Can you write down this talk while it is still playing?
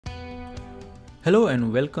Hello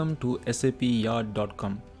and welcome to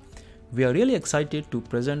sapyard.com. We are really excited to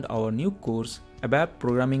present our new course, ABAP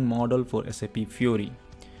Programming Model for SAP Fiori.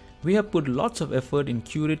 We have put lots of effort in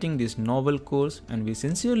curating this novel course, and we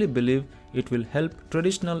sincerely believe it will help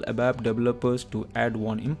traditional ABAP developers to add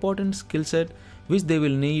one important skill set which they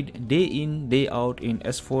will need day in, day out in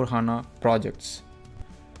S/4HANA projects.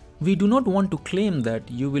 We do not want to claim that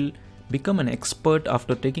you will become an expert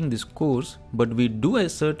after taking this course, but we do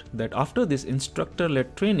assert that after this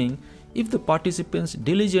instructor-led training, if the participants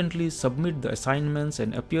diligently submit the assignments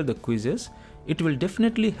and appear the quizzes, it will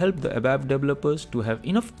definitely help the ABAP developers to have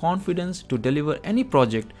enough confidence to deliver any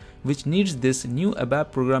project which needs this new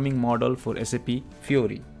ABAP programming model for SAP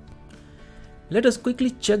Fiori. Let us quickly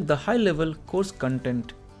check the high-level course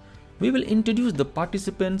content. We will introduce the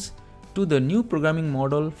participants to the new programming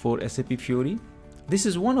model for SAP Fiori. This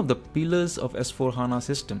is one of the pillars of S/4HANA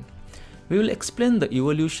system. We will explain the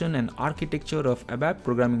evolution and architecture of ABAP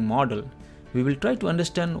programming model. We will try to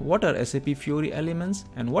understand what are SAP Fiori elements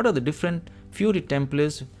and what are the different Fiori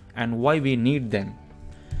templates and why we need them.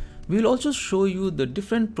 We will also show you the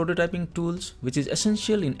different prototyping tools which is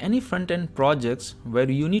essential in any front-end projects where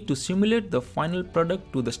you need to simulate the final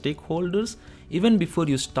product to the stakeholders even before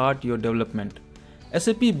you start your development.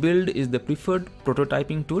 SAP Build is the preferred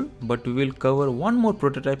prototyping tool, but we will cover one more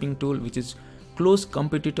prototyping tool which is close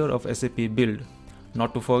competitor of SAP Build.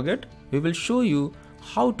 Not to forget, we will show you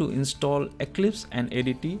how to install Eclipse and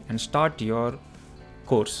ADT and start your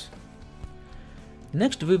course.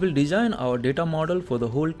 Next, we will design our data model for the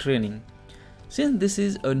whole training. Since this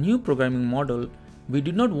is a new programming model, we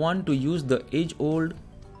did not want to use the age-old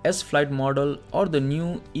S-Flight model or the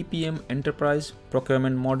new EPM Enterprise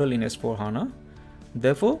Procurement model in S/4HANA.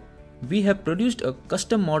 Therefore, we have produced a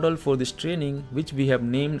custom model for this training which we have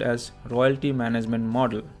named as Royalty Management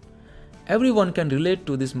Model. Everyone can relate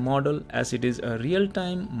to this model as it is a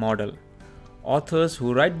real-time model. Authors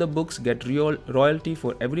who write the books get royalty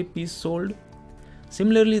for every piece sold.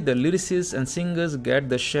 Similarly, the lyricists and singers get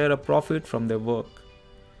the share of profit from their work.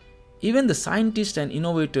 Even the scientists and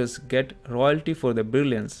innovators get royalty for their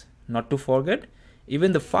brilliance. Not to forget,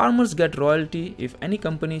 even the farmers get royalty if any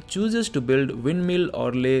company chooses to build windmill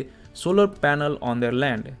or lay solar panel on their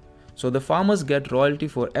land. So the farmers get royalty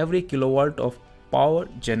for every kilowatt of power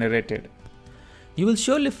generated. You will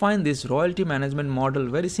surely find this royalty management model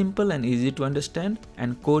very simple and easy to understand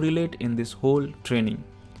and correlate in this whole training.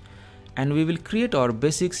 And we will create our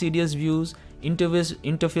basic CDS views,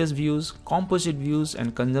 interface views, composite views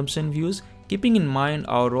and consumption views, keeping in mind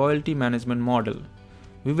our royalty management model.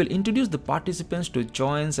 We will introduce the participants to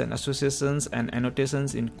joins and associations and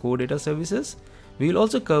annotations in core data services. We will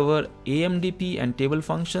also cover AMDP and table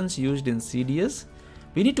functions used in CDS.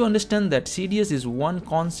 We need to understand that CDS is one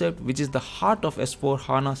concept which is the heart of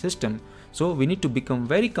S/4HANA system, so we need to become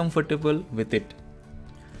very comfortable with it.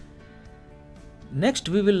 Next,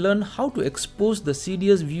 we will learn how to expose the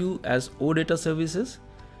CDS view as OData services.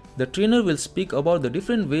 The trainer will speak about the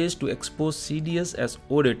different ways to expose CDS as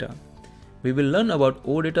OData. We will learn about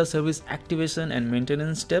OData service activation and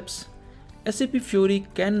maintenance steps. SAP Fiori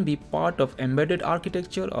can be part of embedded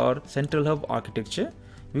architecture or central hub architecture.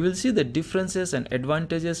 We will see the differences and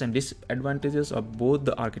advantages and disadvantages of both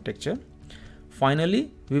the architecture.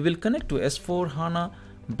 Finally, we will connect to S/4HANA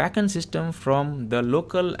backend system from the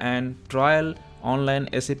local and trial online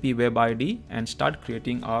SAP Web ID and start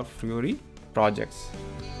creating our Fiori projects.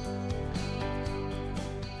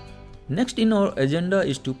 Next in our agenda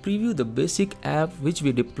is to preview the basic app which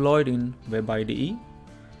we deployed in Web IDE.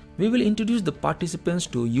 We will introduce the participants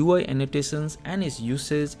to UI annotations and its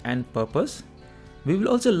usage and purpose. We will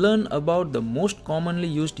also learn about the most commonly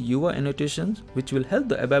used UI annotations which will help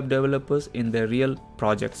the ABAP developers in their real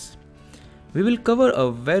projects. We will cover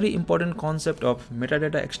a very important concept of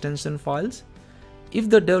metadata extension files. If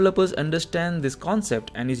the developers understand this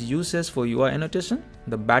concept and its uses for UI annotation,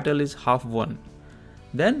 the battle is half won.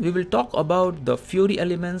 Then we will talk about the Fiori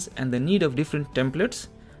elements and the need of different templates.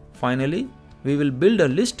 Finally, we will build a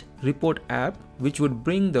list report app which would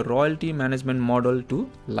bring the royalty management model to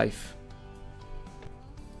life.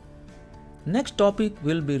 Next topic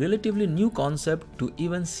will be relatively new concept to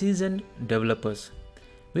even seasoned developers.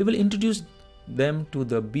 We will introduce them to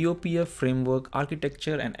the BOPF framework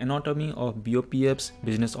architecture and anatomy of BOPF's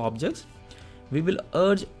business objects. We will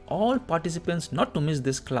urge all participants not to miss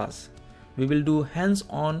this class. We will do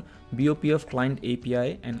hands-on BOPF client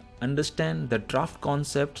API and understand the draft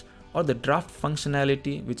concepts or the draft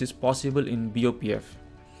functionality which is possible in BOPF.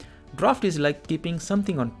 Draft is like keeping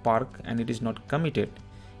something on park and it is not committed.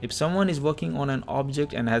 If someone is working on an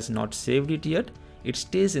object and has not saved it yet, it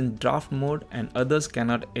stays in draft mode and others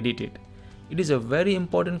cannot edit it. It is a very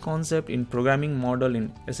important concept in programming model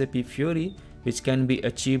in SAP Fiori, which can be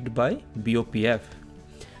achieved by BOPF.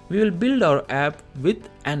 We will build our app with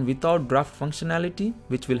and without draft functionality,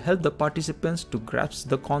 which will help the participants to grasp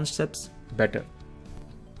the concepts better.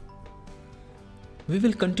 We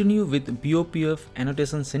will continue with BOPF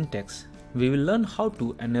annotation syntax. We will learn how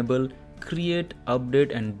to enable, create,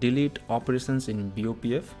 update and delete operations in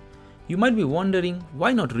BOPF. You might be wondering,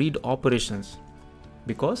 why not read operations?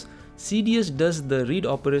 Because CDS does the read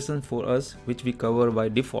operation for us, which we cover by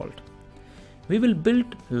default. We will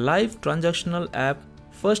build live transactional app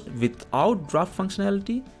first without draft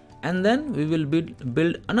functionality, and then we will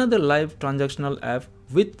build another live transactional app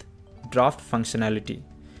with draft functionality.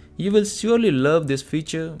 You will surely love this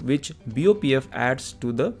feature which BOPF adds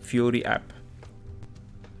to the Fiori app.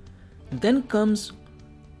 Then comes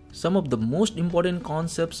some of the most important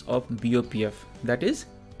concepts of BOPF, that is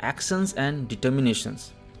actions and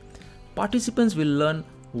determinations. Participants will learn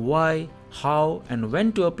why, how and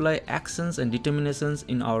when to apply actions and determinations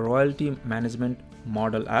in our royalty management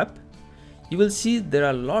model app. You will see there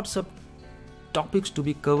are lots of topics to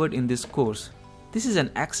be covered in this course. This is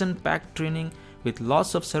an action-packed training with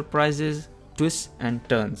lots of surprises, twists and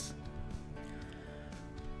turns.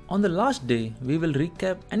 On the last day, we will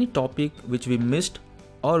recap any topic which we missed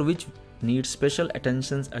or which needs special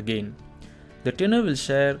attentions again. The trainer will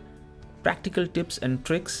share practical tips and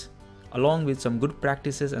tricks along with some good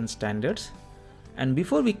practices and standards. And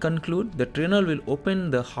before we conclude, the trainer will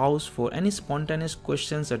open the house for any spontaneous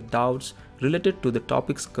questions or doubts related to the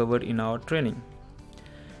topics covered in our training.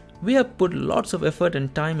 We have put lots of effort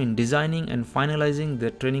and time in designing and finalizing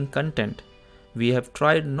the training content. We have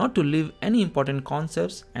tried not to leave any important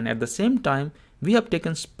concepts, and at the same time, we have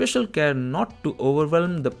taken special care not to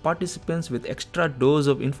overwhelm the participants with extra dose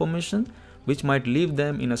of information which might leave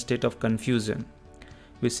them in a state of confusion.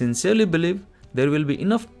 We sincerely believe there will be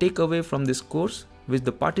enough takeaway from this course which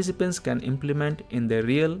the participants can implement in their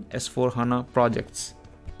real S/4HANA projects.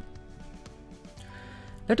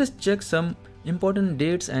 Let us check some important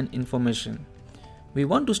dates and information. We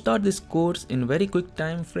want to start this course in very quick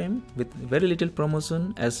time frame with very little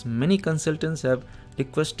promotion, as many consultants have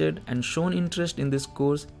requested and shown interest in this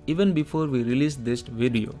course even before we release this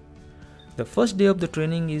video. The first day of the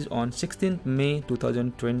training is on 16th May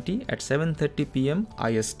 2020 at 7:30 PM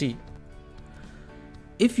IST.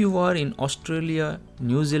 If you are in Australia,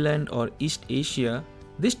 New Zealand or East Asia,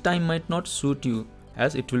 this time might not suit you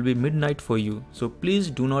as it will be midnight for you, so please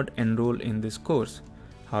do not enroll in this course.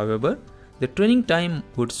 However, the training time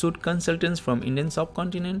would suit consultants from Indian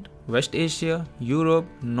subcontinent, West Asia, Europe,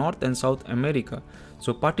 North and South America,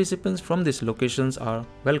 so participants from these locations are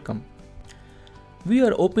welcome. We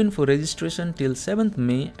are open for registration till 7th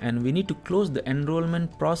May and we need to close the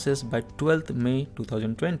enrollment process by 12th May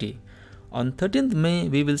 2020. On 13th May,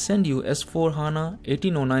 we will send you S/4HANA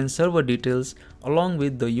 1809 server details along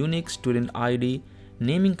with the unique student ID,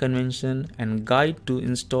 naming convention and guide to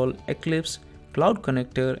install Eclipse, Cloud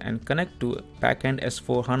Connector and connect to backend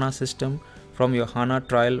S/4HANA system from your HANA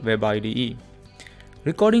trial web IDE.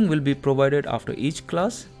 Recording will be provided after each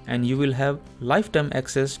class and you will have lifetime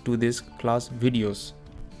access to these class videos.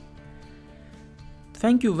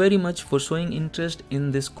 Thank you very much for showing interest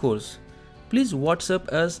in this course. Please WhatsApp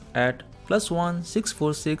us at +1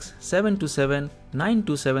 646 727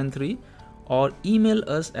 9273 or email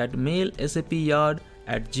us at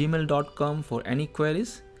mailsapyard@gmail.com for any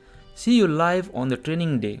queries. See you live on the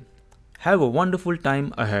training day. Have a wonderful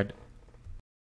time ahead.